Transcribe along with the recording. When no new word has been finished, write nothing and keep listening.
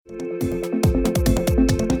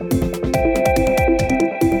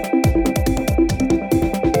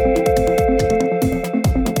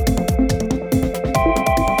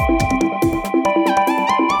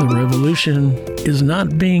is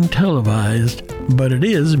not being televised, but it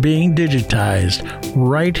is being digitized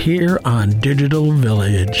right here on Digital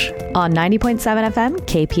Village. On 90.7 FM,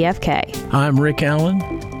 KPFK. I'm Rick Allen.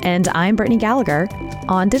 And I'm Brittany Gallagher.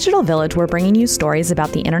 On Digital Village, we're bringing you stories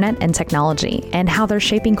about the internet and technology and how they're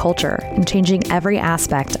shaping culture and changing every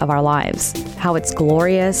aspect of our lives. How it's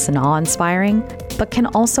glorious and awe-inspiring, but can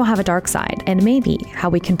also have a dark side, and maybe how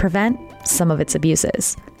we can prevent some of its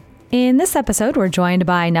abuses. In this episode, we're joined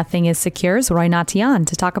by Nothing is Secure's Roy Natian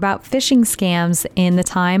to talk about phishing scams in the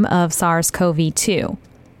time of SARS-CoV-2.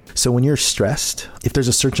 So when you're stressed, if there's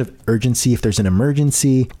a surge of urgency, if there's an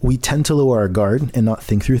emergency, we tend to lower our guard and not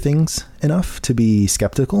think through things enough to be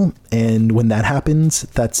skeptical. And when that happens,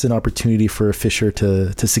 that's an opportunity for a phisher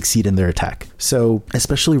to succeed in their attack. So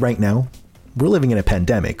especially right now, we're living in a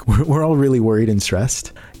pandemic. We're all really worried and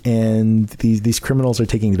stressed. And these criminals are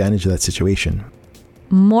taking advantage of that situation.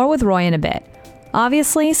 More with Roy in a bit.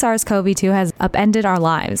 Obviously, SARS-CoV-2 has upended our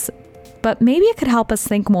lives, but maybe it could help us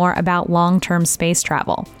think more about long-term space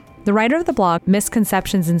travel. The writer of the blog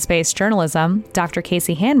Misconceptions in Space Journalism, Dr.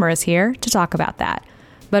 Casey Handmer, is here to talk about that.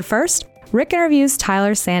 But first, Rick interviews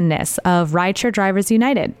Tyler Sandness of Rideshare Drivers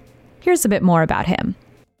United. Here's a bit more about him.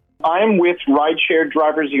 I'm with Rideshare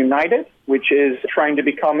Drivers United, which is trying to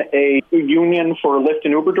become a union for Lyft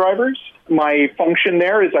and Uber drivers. My function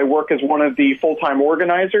there is I work as one of the full-time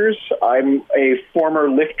organizers. I'm a former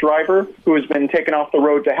Lyft driver who has been taken off the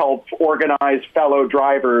road to help organize fellow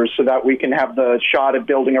drivers so that we can have the shot at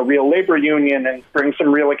building a real labor union and bring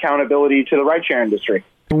some real accountability to the rideshare industry.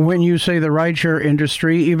 When you say the rideshare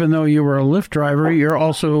industry, even though you were a Lyft driver, you're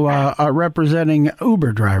also representing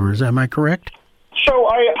Uber drivers. Am I correct? So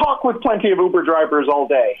I talk with plenty of Uber drivers all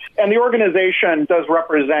day, and the organization does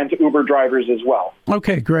represent Uber drivers as well.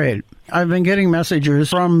 Okay, great. I've been getting messages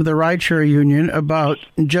from the Rideshare Union about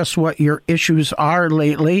just what your issues are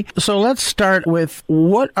lately. So let's start with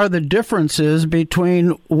what are the differences between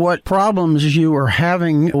what problems you were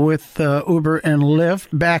having with Uber and Lyft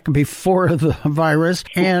back before the virus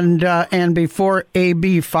and before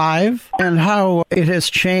AB5, and how it has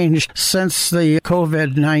changed since the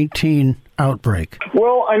COVID-19 outbreak?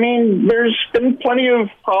 Well, I mean, there's been plenty of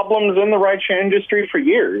problems in the rideshare industry for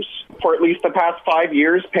years. For at least the past 5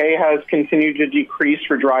 years, pay has continued to decrease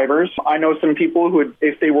for drivers. I know some people who,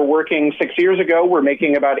 if they were working 6 years ago, were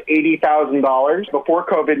making about $80,000. Before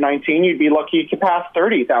COVID-19, you'd be lucky to pass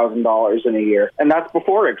 $30,000 in a year. And that's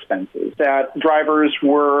before expenses. That drivers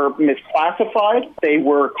were misclassified. They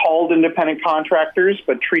were called independent contractors,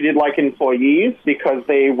 but treated like employees because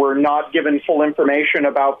they were not given full information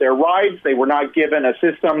about their rides. They were not given a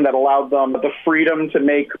system that allowed them the freedom to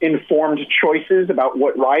make informed choices about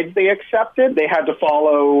what rides they accepted. They had to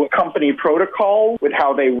follow company protocol with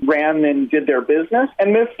how they ran and did their business.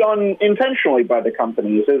 And this done intentionally by the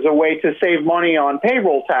companies as a way to save money on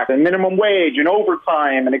payroll tax and minimum wage and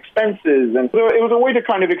overtime and expenses. And so it was a way to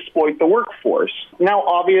kind of exploit the workforce. Now,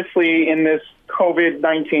 obviously, in this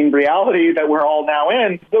COVID-19 reality that we're all now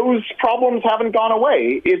in, those problems haven't gone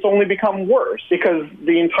away. It's only become worse because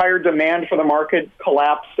the entire demand for the market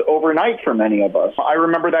collapsed overnight for many of us. I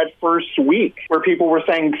remember that first week where people were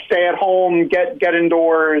saying, stay at home, get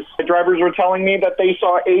indoors. The drivers were telling me that they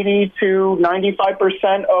saw 80 to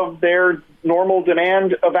 95% of their normal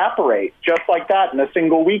demand evaporate just like that in a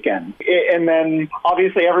single weekend. And then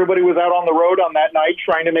obviously everybody was out on the road on that night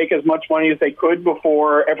trying to make as much money as they could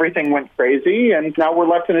before everything went crazy. And now we're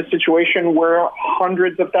left in a situation where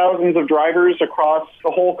hundreds of thousands of drivers across the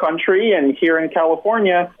whole country and here in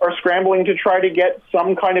California are scrambling to try to get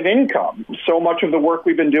some kind of income. So much of the work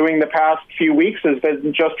we've been doing the past few weeks has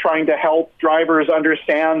been just trying to help drivers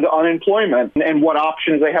understand unemployment and what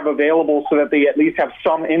options they have available so that they at least have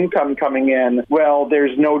some income coming in. Well,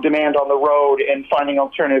 there's no demand on the road and finding an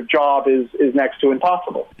alternative job is next to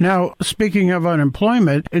impossible. Now, speaking of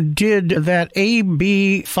unemployment, did that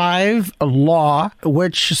AB5 law,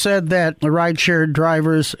 which said that rideshare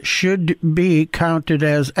drivers should be counted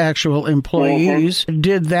as actual employees,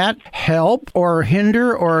 did that help or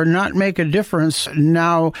hinder or not make a difference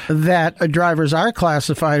now that drivers are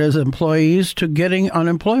classified as employees to getting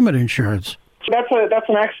unemployment insurance? That's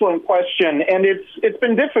an excellent question, and it's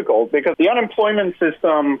been difficult because the unemployment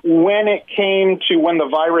system, when the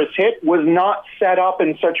virus hit, was not set up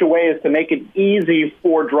in such a way as to make it easy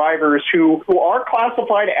for drivers who are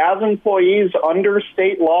classified as employees under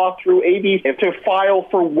state law through AB to file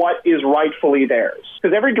for what is rightfully theirs.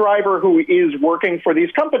 Because every driver who is working for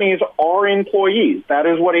these companies are employees. That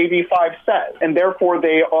is what AB5 says. And therefore,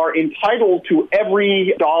 they are entitled to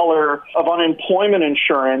every dollar of unemployment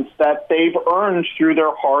insurance that they've earned earned through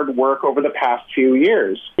their hard work over the past few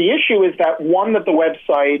years. The issue is that, one, that the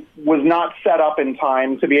website was not set up in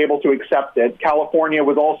time to be able to accept it. California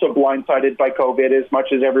was also blindsided by COVID as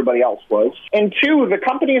much as everybody else was. And two, the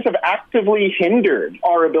companies have actively hindered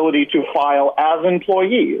our ability to file as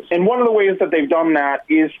employees. And one of the ways that they've done that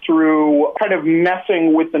is through kind of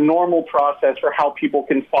messing with the normal process for how people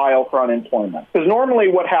can file for unemployment. Because normally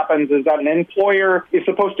what happens is that an employer is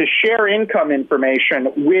supposed to share income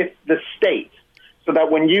information with the state, so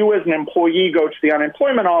that when you as an employee go to the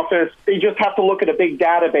unemployment office, they just have to look at a big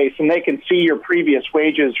database and they can see your previous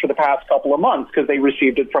wages for the past couple of months because they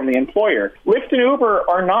received it from the employer. Lyft and Uber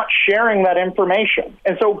are not sharing that information.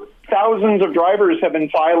 And so thousands of drivers have been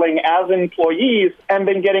filing as employees and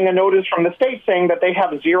been getting a notice from the state saying that they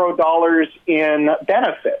have $0 in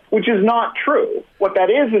benefit, which is not true. What that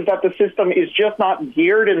is that the system is just not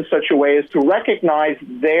geared in such a way as to recognize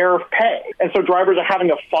their pay. And so drivers are having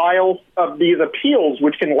to file these appeals,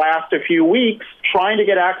 which can last a few weeks, trying to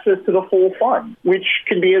get access to the full fund, which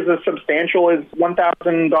can be as substantial as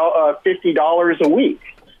 $1,050 a week,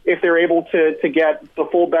 if they're able to get the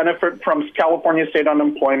full benefit from California state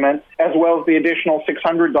unemployment, as well as the additional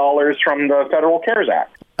 $600 from the Federal CARES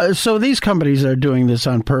Act. So these companies are doing this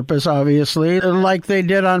on purpose, obviously. Like they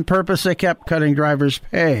did on purpose, they kept cutting drivers'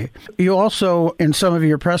 pay. You also, in some of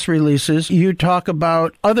your press releases, you talk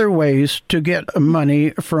about other ways to get money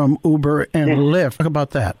from Uber and Lyft. Talk about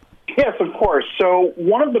that. Yes, of course. So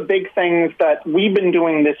one of the big things that we've been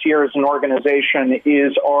doing this year as an organization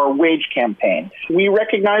is our wage campaign. We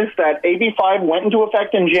recognize that AB 5 went into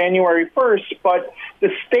effect in January 1st, but the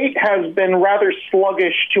state has been rather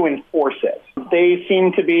sluggish to enforce it. They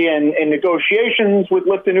seem to be in negotiations with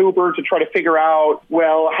Lyft and Uber to try to figure out,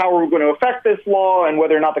 well, how are we going to affect this law and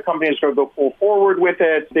whether or not the company is going to go full forward with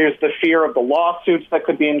it. There's the fear of the lawsuits that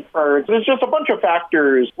could be incurred. There's just a bunch of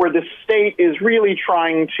factors where the state is really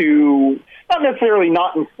trying to not necessarily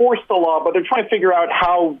not enforce the law, but they're trying to figure out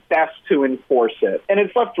how best to enforce it. And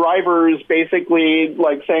it's left drivers basically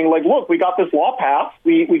saying, look, we got this law passed.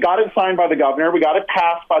 We got it signed by the governor. We got it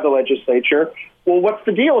passed by the legislature. Well, what's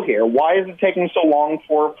the deal here? Why is it taking so long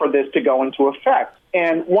for this to go into effect?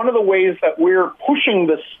 And one of the ways that we're pushing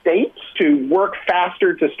the states to work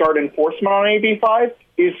faster to start enforcement on AB 5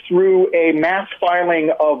 is through a mass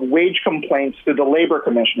filing of wage complaints to the Labor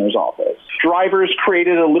Commissioner's office. Drivers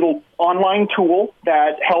created a little online tool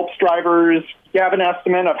that helps drivers have an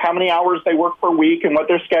estimate of how many hours they work per week and what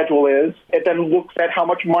their schedule is. It then looks at how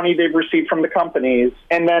much money they've received from the companies.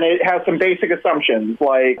 And then it has some basic assumptions,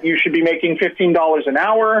 like you should be making $15 an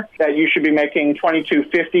hour, that you should be making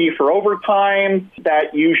 $22.50 for overtime,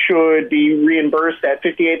 that you should be reimbursed at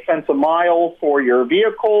 58 cents a mile for your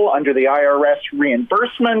vehicle under the IRS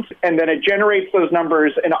reimbursement. And then it generates those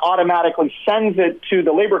numbers and automatically sends it to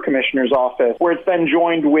the Labor Commissioner's office, where it's then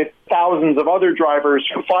joined with thousands of other drivers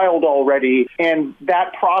who filed already. And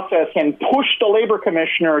that process can push the Labor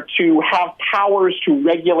Commissioner to have powers to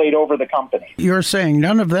regulate over the company. You're saying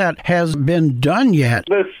none of that has been done yet.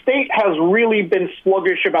 The state has really been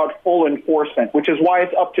sluggish about full enforcement, which is why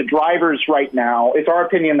it's up to drivers right now. It's our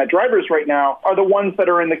opinion that drivers right now are the ones that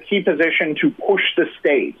are in the key position to push the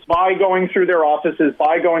states by going through their offices,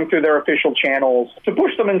 by going through their official channels, to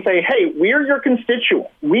push them and say, hey, we're your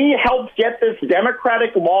constituents. We helped get this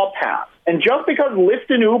democratic law passed. And just because Lyft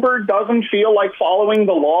and Uber doesn't feel like following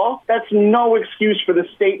the law, that's no excuse for the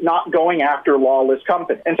state not going after lawless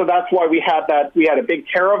companies. And so that's why we had a big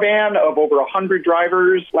caravan of over 100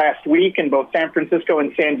 drivers last week in both San Francisco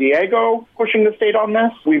and San Diego pushing the state on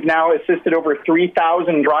this. We've now assisted over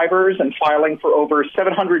 3,000 drivers and filing for over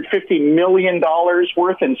 $750 million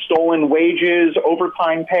worth in stolen wages,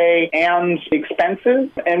 overtime pay, and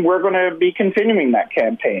expenses. And we're going to be continuing that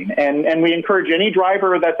campaign. And we encourage any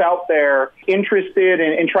driver that's out there interested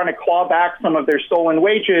in trying to claw back some of their stolen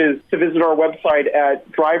wages to visit our website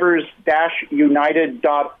at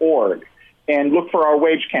drivers-united.org and look for our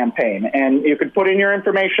wage campaign. And you can put in your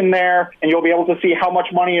information there, and you'll be able to see how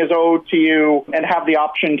much money is owed to you and have the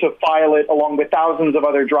option to file it along with thousands of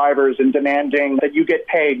other drivers and demanding that you get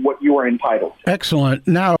paid what you are entitled to. Excellent.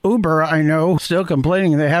 Now, Uber, I know, still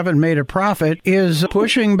complaining they haven't made a profit, is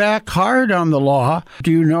pushing back hard on the law.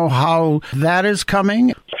 Do you know how that is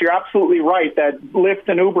coming? You're absolutely right that Lyft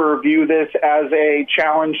and Uber view this as a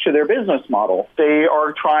challenge to their business model. They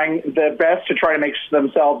are trying their best to try to make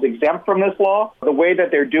themselves exempt from this law. The way that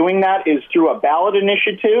they're doing that is through a ballot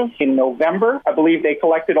initiative in November. I believe they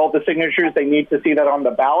collected all the signatures they need to see that on the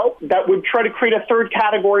ballot. That would try to create a third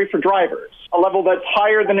category for drivers. a level that's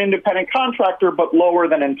higher than independent contractor but lower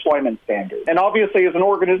than employment standards. And obviously, as an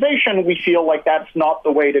organization, we feel like that's not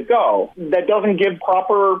the way to go. That doesn't give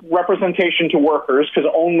proper representation to workers because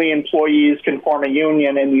only employees can form a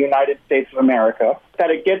union in the United States of America. That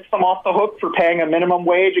it gets them off the hook for paying a minimum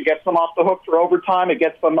wage, it gets them off the hook for overtime, it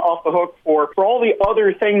gets them off the hook for all the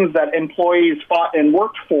other things that employees fought and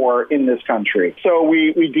worked for in this country. So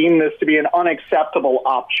we deem this to be an unacceptable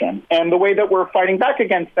option. And the way that we're fighting back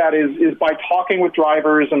against that is by talking with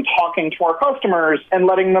drivers and talking to our customers and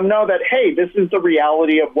letting them know that, hey, this is the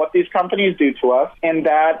reality of what these companies do to us, and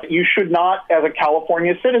that you should not, as a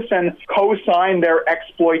California citizen, co-sign their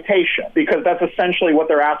exploitation, because that's essentially what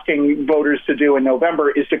they're asking voters to do in November,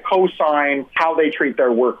 is to co-sign how they treat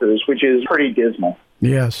their workers, which is pretty dismal.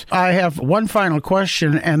 Yes. I have one final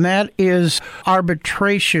question, and that is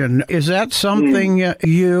arbitration. Is that something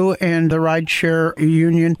you and the rideshare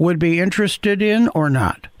union would be interested in or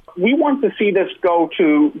not? We want to see this go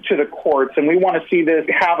to the courts, and we want to see this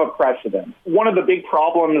have a precedent. One of the big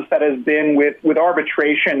problems that has been with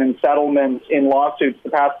arbitration and settlements in lawsuits the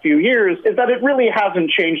past few years is that it really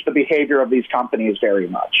hasn't changed the behavior of these companies very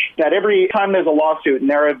much. That every time there's a lawsuit, and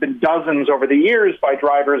there have been dozens over the years by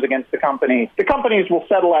drivers against the companies will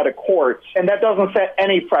settle out of court, and that doesn't set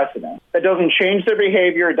any precedent. That doesn't change their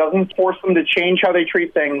behavior. It doesn't force them to change how they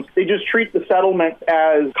treat things. They just treat the settlement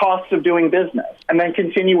as costs of doing business, and then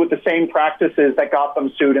continue with the same practices that got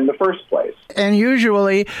them sued in the first place. And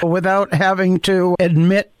usually without having to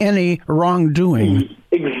admit any wrongdoing.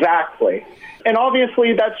 Exactly. And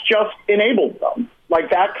obviously that's just enabled them. Like,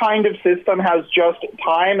 that kind of system has just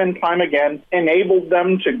time and time again enabled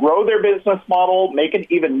them to grow their business model, make it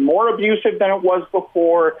even more abusive than it was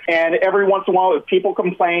before. And every once in a while, if people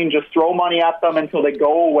complain, just throw money at them until they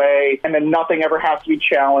go away. And then nothing ever has to be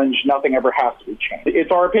challenged. Nothing ever has to be changed. It's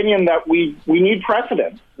our opinion that we need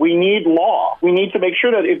precedent. We need law. We need to make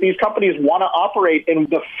sure that if these companies want to operate in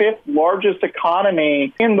the fifth largest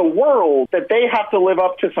economy in the world, that they have to live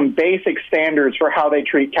up to some basic standards for how they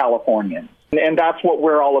treat Californians. And that's what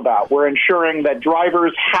we're all about. We're ensuring that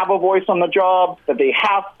drivers have a voice on the job, that they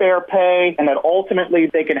have fair pay, and that ultimately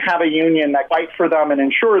they can have a union that fights for them and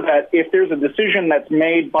ensure that if there's a decision that's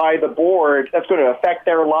made by the board that's going to affect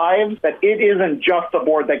their lives, that it isn't just the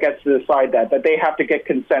board that gets to decide that they have to get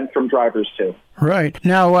consent from drivers too. Right.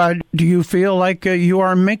 Now, do you feel like you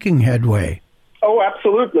are making headway? Oh,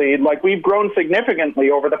 absolutely. Like, we've grown significantly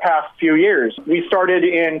over the past few years. We started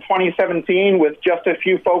in 2017 with just a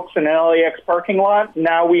few folks in an LAX parking lot.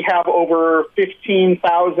 Now we have over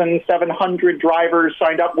 15,700 drivers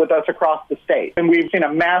signed up with us across the state. And we've seen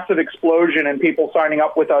a massive explosion in people signing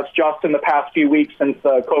up with us just in the past few weeks since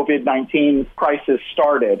the COVID-19 crisis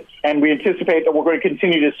started. And we anticipate that we're going to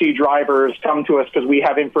continue to see drivers come to us because we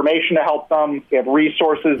have information to help them. We have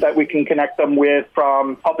resources that we can connect them with,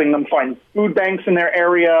 from helping them find food banks in their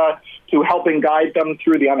area to helping guide them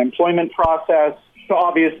through the unemployment process, to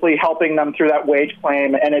obviously helping them through that wage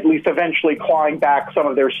claim and at least eventually clawing back some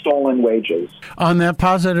of their stolen wages. On that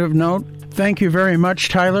positive note, thank you very much,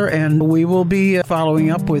 Tyler, and we will be following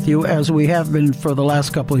up with you as we have been for the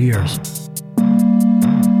last couple of years.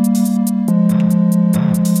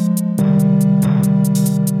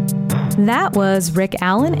 That was Rick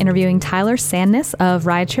Allen interviewing Tyler Sandness of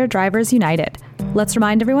Rideshare Drivers United. Let's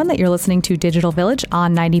remind everyone that you're listening to Digital Village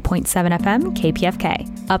on 90.7 FM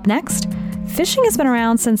KPFK. Up next, phishing has been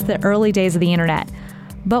around since the early days of the internet.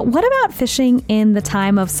 But what about phishing in the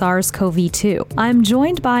time of SARS-CoV-2? I'm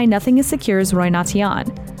joined by Nothing is Secure's Roy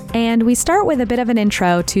Natian, and we start with a bit of an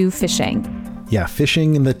intro to phishing. Yeah,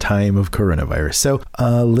 phishing in the time of coronavirus. So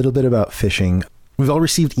a little bit about phishing. We've all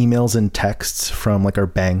received emails and texts from like our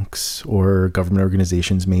banks or government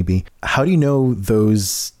organizations maybe. How do you know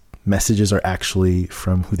those messages are actually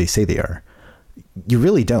from who they say they are? You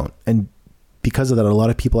really don't. And because of that, a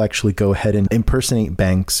lot of people actually go ahead and impersonate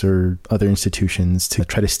banks or other institutions to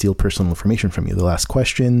try to steal personal information from you. They'll ask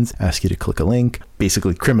questions, ask you to click a link.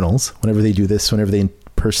 Basically, criminals, whenever they do this, whenever they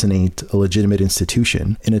impersonate a legitimate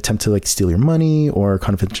institution in an attempt to like steal your money or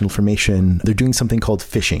confidential information, they're doing something called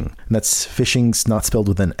phishing. And that's phishing's not spelled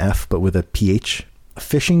with an F, but with a PH.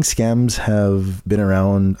 Phishing scams have been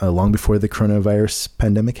around long before the coronavirus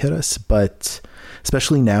pandemic hit us, but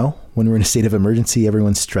especially now when we're in a state of emergency,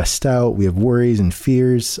 everyone's stressed out, we have worries and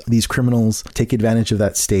fears. These criminals take advantage of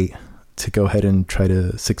that state to go ahead and try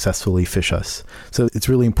to successfully phish us. So it's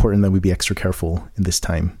really important that we be extra careful in this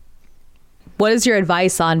time. What is your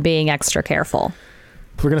advice on being extra careful?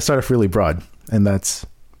 We're going to start off really broad, and that's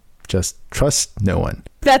just trust no one.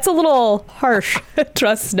 That's a little harsh.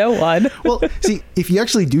 Trust no one. Well, see, if you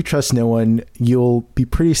actually do trust no one, you'll be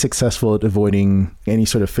pretty successful at avoiding any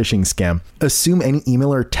sort of phishing scam. Assume any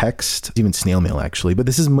email or text, even snail mail actually, but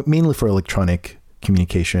this is mainly for electronic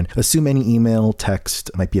communication. Assume any email,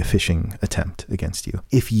 text might be a phishing attempt against you.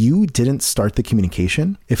 If you didn't start the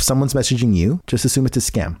communication, if someone's messaging you, just assume it's a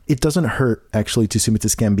scam. It doesn't hurt actually to assume it's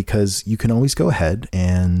a scam because you can always go ahead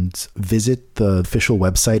and visit the official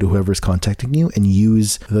website of whoever's contacting you and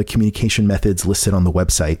use the communication methods listed on the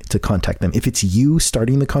website to contact them. If it's you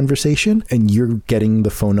starting the conversation and you're getting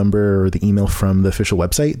the phone number or the email from the official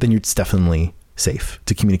website, then it's definitely safe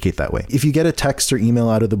to communicate that way. If you get a text or email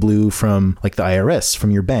out of the blue from like the IRS, from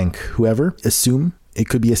your bank, whoever, assume it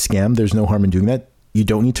could be a scam. There's no harm in doing that. You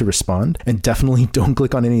don't need to respond, and definitely don't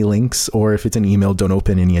click on any links, or if it's an email, don't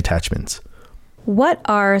open any attachments. What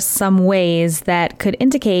are some ways that could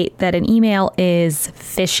indicate that an email is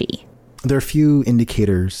fishy? There are a few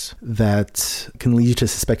indicators that can lead you to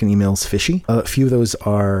suspect an email is fishy. A few of those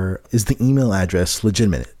are, is the email address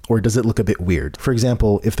legitimate? Or does it look a bit weird? For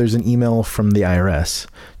example, if there's an email from the IRS,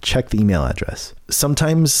 check the email address.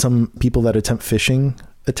 Sometimes some people that attempt phishing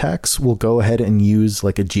attacks will go ahead and use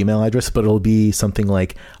like a Gmail address, but it'll be something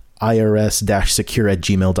like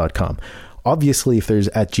irs-secure@gmail.com. Obviously, if there's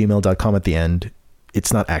 @gmail.com at the end,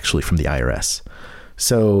 it's not actually from the IRS.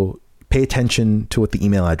 So pay attention to what the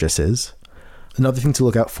email address is. Another thing to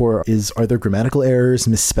look out for is, are there grammatical errors,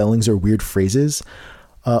 misspellings, or weird phrases?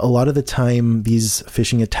 A lot of the time, these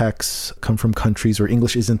phishing attacks come from countries where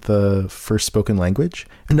English isn't the first spoken language.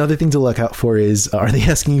 Another thing to look out for is, are they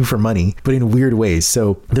asking you for money, but in weird ways?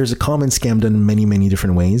 So there's a common scam done in many, many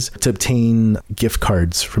different ways to obtain gift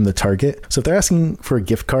cards from the target. So if they're asking for a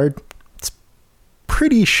gift card,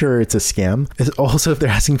 pretty sure it's a scam. Also, if they're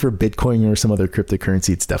asking for Bitcoin or some other cryptocurrency,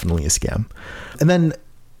 it's definitely a scam. And then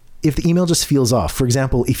if the email just feels off, for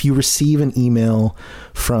example, if you receive an email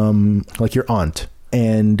from like your aunt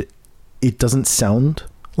and it doesn't sound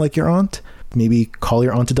like your aunt, maybe call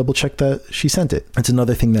your aunt to double check that she sent it. That's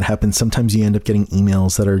another thing that happens. Sometimes you end up getting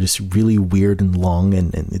emails that are just really weird and long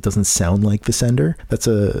and it doesn't sound like the sender. That's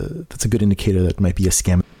a good indicator that it might be a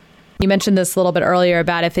scam. You mentioned this a little bit earlier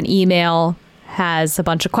about if an email has a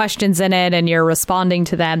bunch of questions in it and you're responding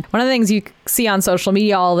to them. One of the things you see on social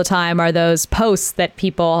media all the time are those posts that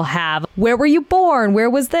people have. Where were you born? Where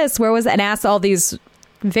was this? Where was it? And ask all these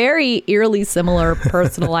very eerily similar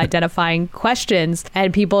personal identifying questions,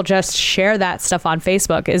 and people just share that stuff on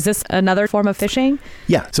Facebook. Is this another form of phishing?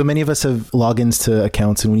 Yeah. So many of us have logins to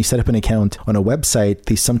accounts, and when you set up an account on a website,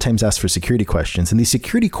 they sometimes ask for security questions. And these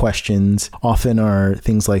security questions often are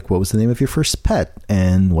things like, what was the name of your first pet?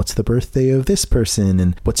 And what's the birthday of this person?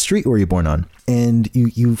 And what street were you born on? And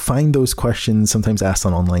you find those questions sometimes asked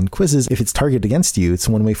on online quizzes. If it's targeted against you, it's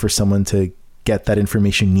one way for someone to get that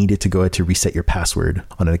information needed to go ahead to reset your password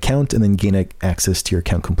on an account and then gain access to your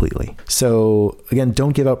account completely. So again,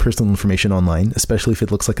 don't give out personal information online, especially if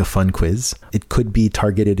it looks like a fun quiz. It could be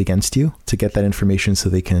targeted against you to get that information so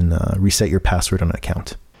they can reset your password on an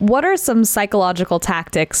account. What are some psychological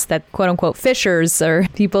tactics that quote unquote phishers or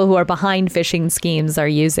people who are behind phishing schemes are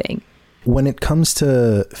using? When it comes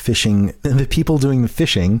to phishing, the people doing the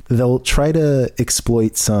phishing, they'll try to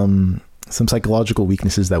exploit some psychological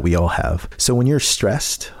weaknesses that we all have. So when you're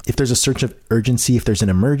stressed, if there's a surge of urgency, if there's an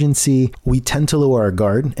emergency, we tend to lower our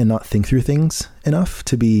guard and not think through things enough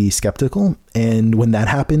to be skeptical. And when that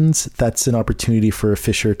happens, that's an opportunity for a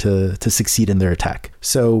phisher to succeed in their attack.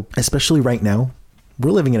 So especially right now,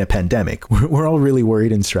 we're living in a pandemic. We're all really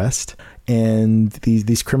worried and stressed. And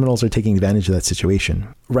these criminals are taking advantage of that situation.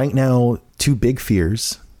 Right now, two big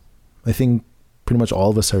fears, I think pretty much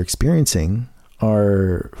all of us are experiencing,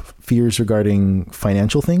 are fears regarding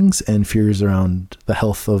financial things and fears around the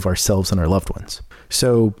health of ourselves and our loved ones.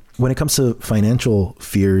 So when it comes to financial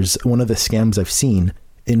fears, one of the scams I've seen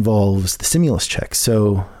involves the stimulus check.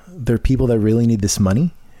 So there are people that really need this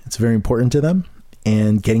money. It's very important to them,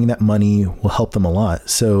 and getting that money will help them a lot.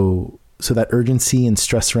 So that urgency and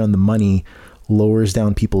stress around the money lowers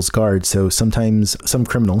down people's guard. So sometimes some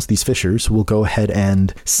criminals, these phishers, will go ahead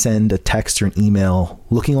and send a text or an email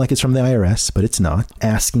looking like it's from the IRS, but it's not,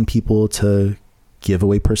 asking people to give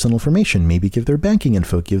away personal information, maybe give their banking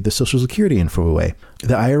info, give the social security info away.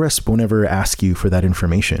 The IRS won't ever ask you for that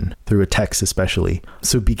information through a text especially.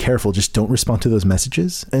 So be careful. Just don't respond to those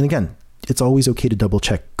messages. And again, it's always okay to double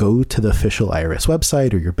check. Go to the official IRS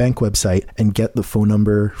website or your bank website and get the phone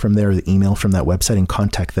number from there or the email from that website and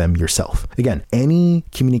contact them yourself. Again, any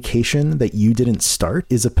communication that you didn't start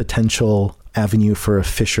is a potential avenue for a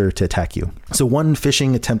phisher to attack you. So one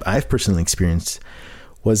phishing attempt I've personally experienced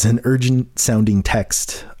was an urgent sounding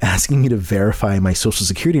text asking me to verify my social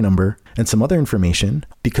security number and some other information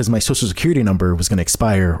because my social security number was going to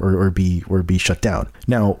expire or be shut down.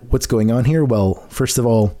 Now, what's going on here? Well, first of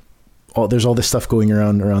all, there's all this stuff going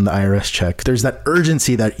around the IRS check. There's that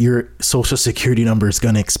urgency that your social security number is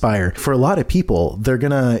going to expire. For a lot of people, it's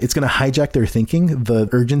going to hijack their thinking. The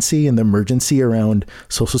urgency and the emergency around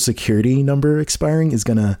social security number expiring is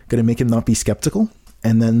going to make them not be skeptical.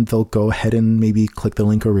 And then they'll go ahead and maybe click the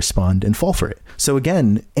link or respond and fall for it. So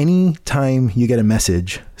again, anytime you get a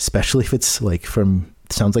message, especially if it's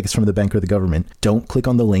sounds like it's from the bank or the government, don't click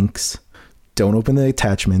on the links. Don't open the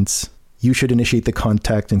attachments. You should initiate the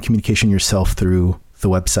contact and communication yourself through the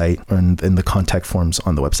website and the contact forms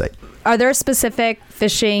on the website. Are there specific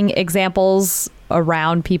phishing examples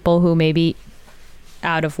around people who may be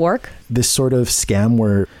out of work? This sort of scam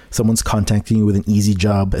where someone's contacting you with an easy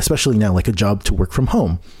job, especially now, like a job to work from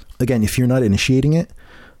home. Again, if you're not initiating it,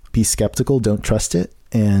 be skeptical, don't trust it.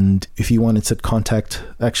 And if you wanted to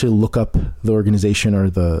actually look up the organization or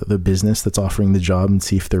the business that's offering the job and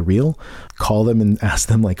see if they're real. Call them and ask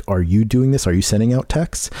them, are you doing this? Are you sending out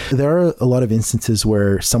texts? There are a lot of instances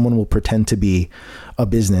where someone will pretend to be a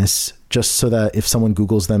business just so that if someone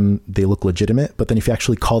Googles them, they look legitimate. But then if you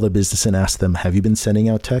actually call the business and ask them, have you been sending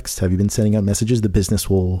out texts? Have you been sending out messages? The business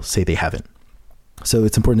will say they haven't. So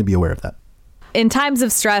it's important to be aware of that. In times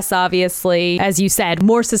of stress, obviously, as you said,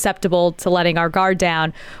 more susceptible to letting our guard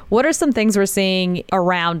down. What are some things we're seeing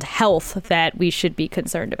around health that we should be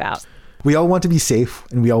concerned about? We all want to be safe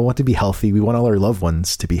and we all want to be healthy. We want all our loved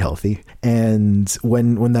ones to be healthy. And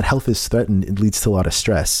when that health is threatened, it leads to a lot of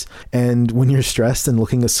stress. And when you're stressed and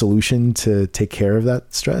looking a solution to take care of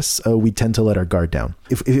that stress, we tend to let our guard down.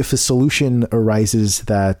 If a solution arises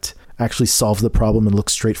that actually solves the problem and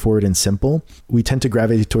looks straightforward and simple, we tend to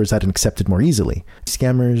gravitate towards that and accept it more easily.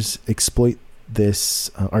 Scammers exploit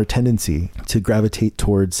our tendency to gravitate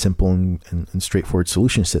towards simple and straightforward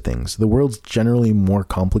solutions to things. The world's generally more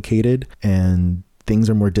complicated and things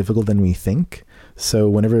are more difficult than we think. So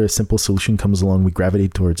whenever a simple solution comes along, we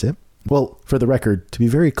gravitate towards it. Well, for the record, to be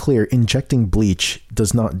very clear, injecting bleach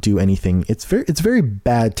does not do anything. It's very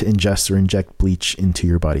bad to ingest or inject bleach into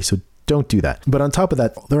your body. So don't do that. But on top of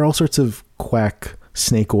that, there are all sorts of quack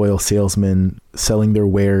snake oil salesmen selling their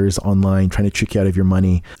wares online, trying to trick you out of your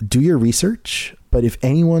money. Do your research. But if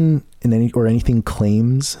anyone anything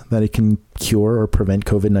claims that it can cure or prevent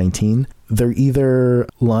COVID-19, they're either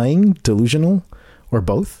lying, delusional, or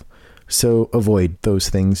both. So avoid those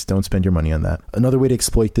things. Don't spend your money on that. Another way to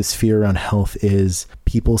exploit this fear around health is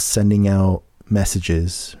people sending out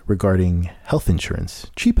messages regarding health insurance,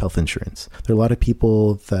 cheap health insurance. There are a lot of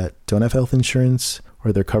people that don't have health insurance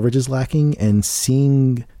or their coverage is lacking, and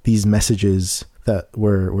seeing these messages that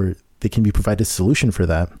where they can be provided a solution for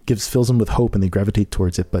that fills them with hope and they gravitate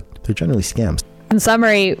towards it, but they're generally scams. In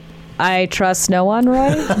summary, I trust no one,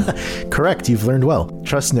 Roy? Correct. You've learned well.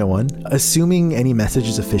 Trust no one. Assuming any message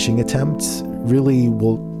is a phishing attempt really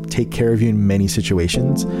will take care of you in many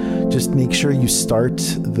situations. Just make sure you start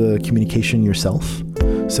the communication yourself.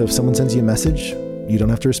 So if someone sends you a message, you don't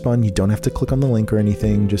have to respond. You don't have to click on the link or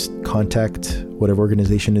anything. Just contact whatever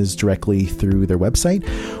organization is directly through their website.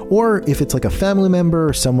 Or if it's like a family member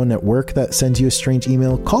or someone at work that sends you a strange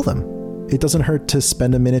email, call them. It doesn't hurt to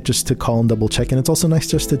spend a minute just to call and double check. And it's also nice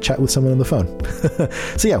just to chat with someone on the phone.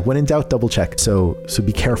 So yeah, when in doubt, double check. So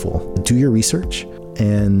be careful. Do your research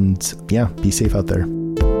and yeah, be safe out there.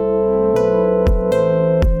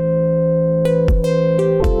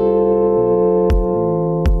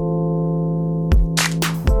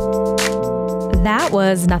 That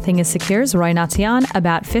was Nothing is Secure's Roy Natian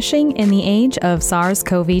about phishing in the age of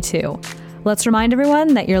SARS-CoV-2. Let's remind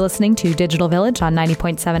everyone that you're listening to Digital Village on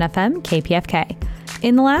 90.7 FM KPFK.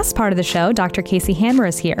 In the last part of the show, Dr. Casey Hammer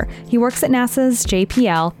is here. He works at NASA's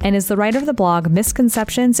JPL and is the writer of the blog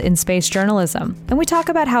Misconceptions in Space Journalism. And we talk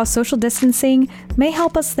about how social distancing may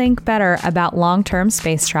help us think better about long-term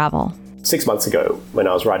space travel. 6 months ago, when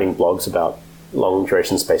I was writing blogs about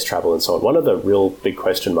long-duration space travel and so on, one of the real big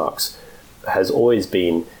question marks has always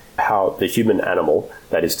been how the human animal,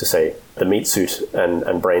 that is to say, the meat suit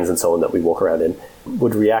and brains and so on that we walk around in,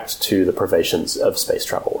 would react to the privations of space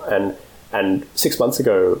travel. And 6 months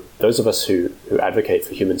ago, those of us who advocate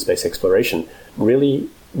for human space exploration really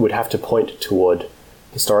would have to point toward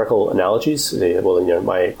historical analogies.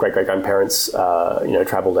 My great-great-grandparents,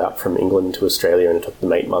 traveled out from England to Australia, and it took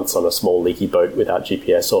them 8 months on a small leaky boat without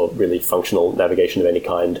GPS or really functional navigation of any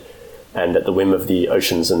kind, and at the whim of the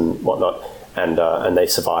oceans and whatnot, and they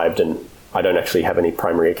survived. And I don't actually have any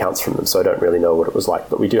primary accounts from them, so I don't really know what it was like.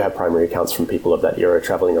 But we do have primary accounts from people of that era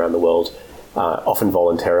traveling around the world, often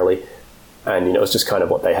voluntarily. And, it was just kind of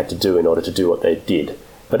what they had to do in order to do what they did.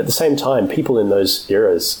 But at the same time, people in those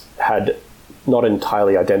eras had not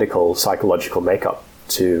entirely identical psychological makeup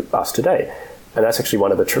to us today. And that's actually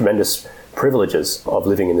one of the tremendous privileges of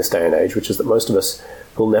living in this day and age, which is that most of us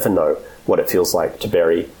will never know what it feels like to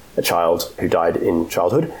bury a child who died in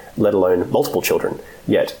childhood, let alone multiple children.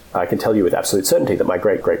 Yet, I can tell you with absolute certainty that my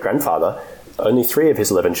great-great-grandfather, only 3 of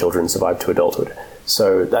his 11 children survived to adulthood.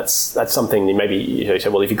 So that's something that maybe you say,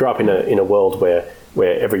 well, if you grow up in a world where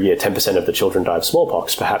every year 10% of the children die of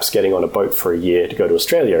smallpox, perhaps getting on a boat for a year to go to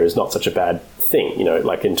Australia is not such a bad thing,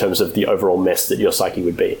 like in terms of the overall mess that your psyche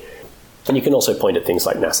would be. And you can also point at things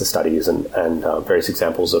like NASA studies and various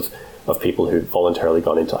examples of people who've voluntarily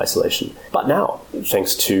gone into isolation. But now,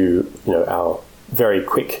 thanks to our very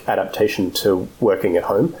quick adaptation to working at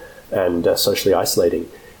home and socially isolating,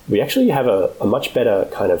 we actually have a much better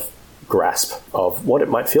kind of grasp of what it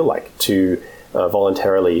might feel like to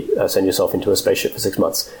voluntarily send yourself into a spaceship for 6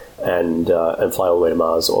 months and fly all the way to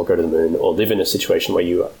Mars or go to the moon or live in a situation where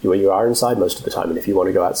you are inside most of the time. And if you want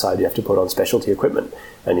to go outside, you have to put on specialty equipment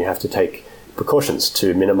and you have to take precautions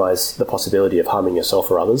to minimize the possibility of harming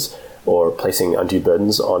yourself or others or placing undue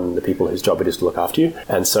burdens on the people whose job it is to look after you.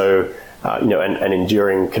 And so, and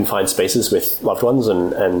enduring confined spaces with loved ones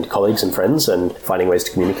and colleagues and friends and finding ways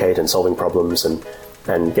to communicate and solving problems and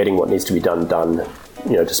getting what needs to be done,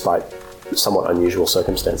 despite somewhat unusual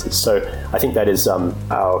circumstances. So I think that is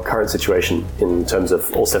our current situation in terms of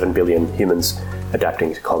all 7 billion humans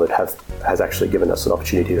adapting to COVID has actually given us an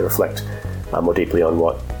opportunity to reflect more deeply on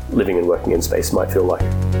what living and working in space might feel like.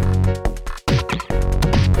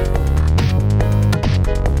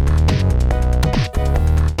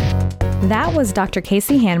 That was Dr.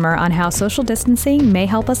 Casey Handmer on how social distancing may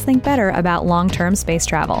help us think better about long-term space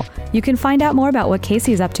travel. You can find out more about what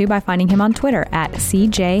Casey's up to by finding him on Twitter at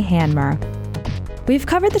CJHandmer. We've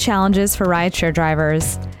covered the challenges for rideshare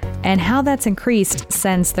drivers and how that's increased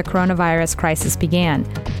since the coronavirus crisis began,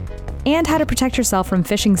 and how to protect yourself from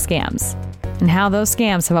phishing scams, and how those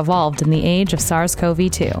scams have evolved in the age of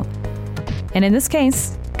SARS-CoV-2. And in this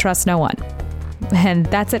case, trust no one. And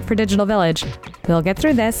that's it for Digital Village. We'll get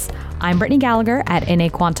through this. I'm Brittany Gallagher at In a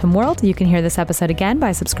Quantum World. You can hear this episode again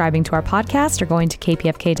by subscribing to our podcast or going to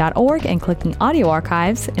kpfk.org and clicking audio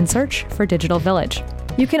archives and search for Digital Village.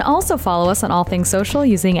 You can also follow us on all things social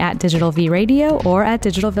using @DigitalVRadio or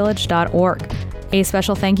 @digitalvillage.org. A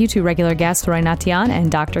special thank you to regular guests Roy Natian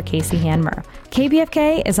and Dr. Casey Handmer.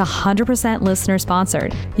 KPFK is 100% listener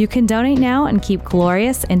sponsored. You can donate now and keep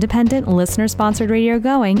glorious, independent, listener-sponsored radio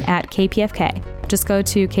going at KPFK. Just go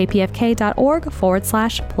to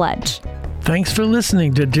kpfk.org/pledge. Thanks for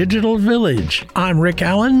listening to Digital Village. I'm Rick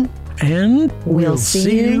Allen, and we'll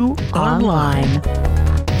see you online.